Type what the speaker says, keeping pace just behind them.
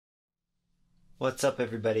What's up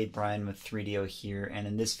everybody, Brian with 3Dio here, and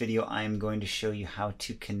in this video I am going to show you how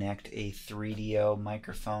to connect a 3Dio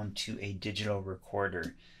microphone to a digital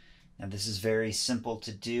recorder. Now this is very simple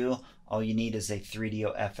to do. All you need is a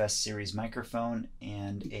 3Dio FS series microphone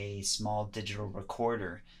and a small digital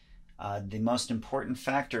recorder. The most important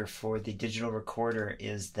factor for the digital recorder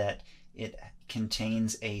is that it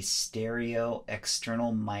contains a stereo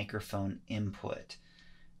external microphone input.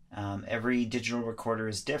 Every digital recorder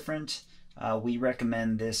is different. We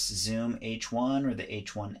recommend this Zoom H1 or the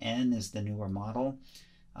H1N is the newer model.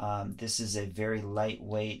 This is a very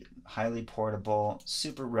lightweight, highly portable,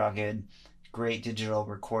 super rugged, great digital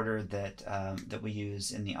recorder that we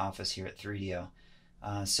use in the office here at 3Dio.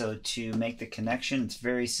 So to make the connection, it's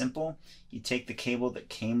very simple. You take the cable that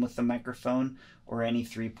came with the microphone or any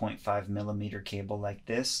 3.5 millimeter cable like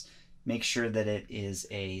this. Make sure that it is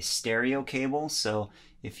a stereo cable. So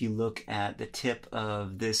if you look at the tip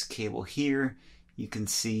of this cable here, you can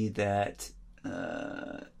see that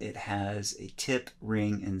it has a tip,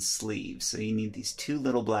 ring, and sleeve. So you need these two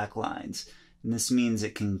little black lines. And this means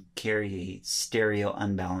it can carry a stereo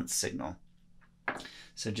unbalanced signal.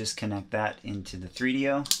 So just connect that into the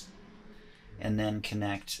 3Dio and then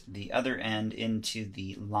connect the other end into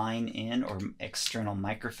the line in or external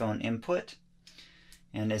microphone input.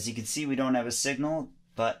 And as you can see, we don't have a signal,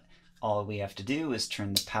 but all we have to do is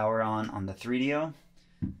turn the power on the 3Dio,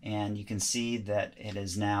 and you can see that it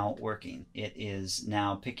is now working. It is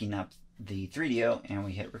now picking up the 3Dio, and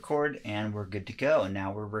we hit record, and we're good to go. And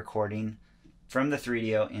now we're recording from the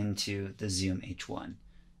 3Dio into the Zoom H1.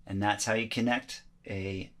 And that's how you connect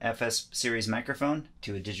a FS series microphone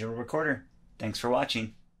to a digital recorder. Thanks for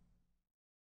watching.